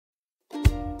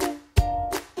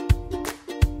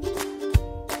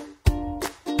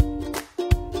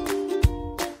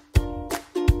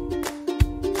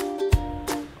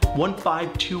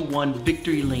1521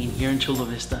 Victory Lane here in Chula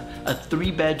Vista, a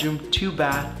 3-bedroom,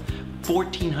 2-bath,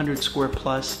 1,400 square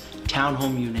plus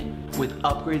townhome unit with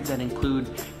upgrades that include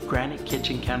granite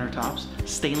kitchen countertops,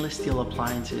 stainless steel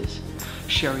appliances,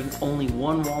 sharing only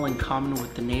one wall in common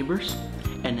with the neighbors,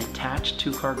 an attached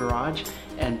 2-car garage,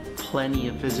 and plenty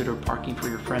of visitor parking for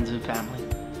your friends and family.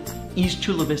 East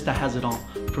Chula Vista has it all,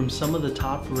 from some of the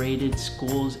top-rated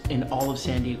schools in all of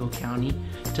San Diego County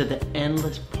to the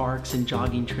endless parks and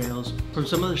jogging trails, from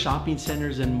some of the shopping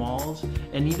centers and malls,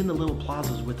 and even the little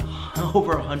plazas with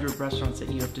over 100 restaurants that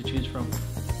you have to choose from.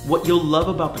 What you'll love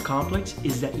about the complex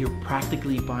is that you're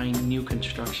practically buying new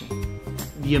construction.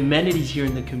 The amenities here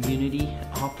in the community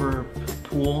offer a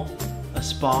pool, a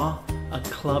spa, a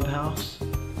clubhouse,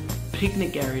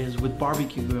 picnic areas with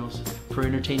barbecue grills for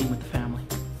entertaining with the family.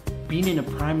 Being in a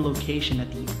prime location at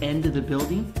the end of the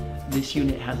building, this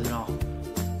unit has it all.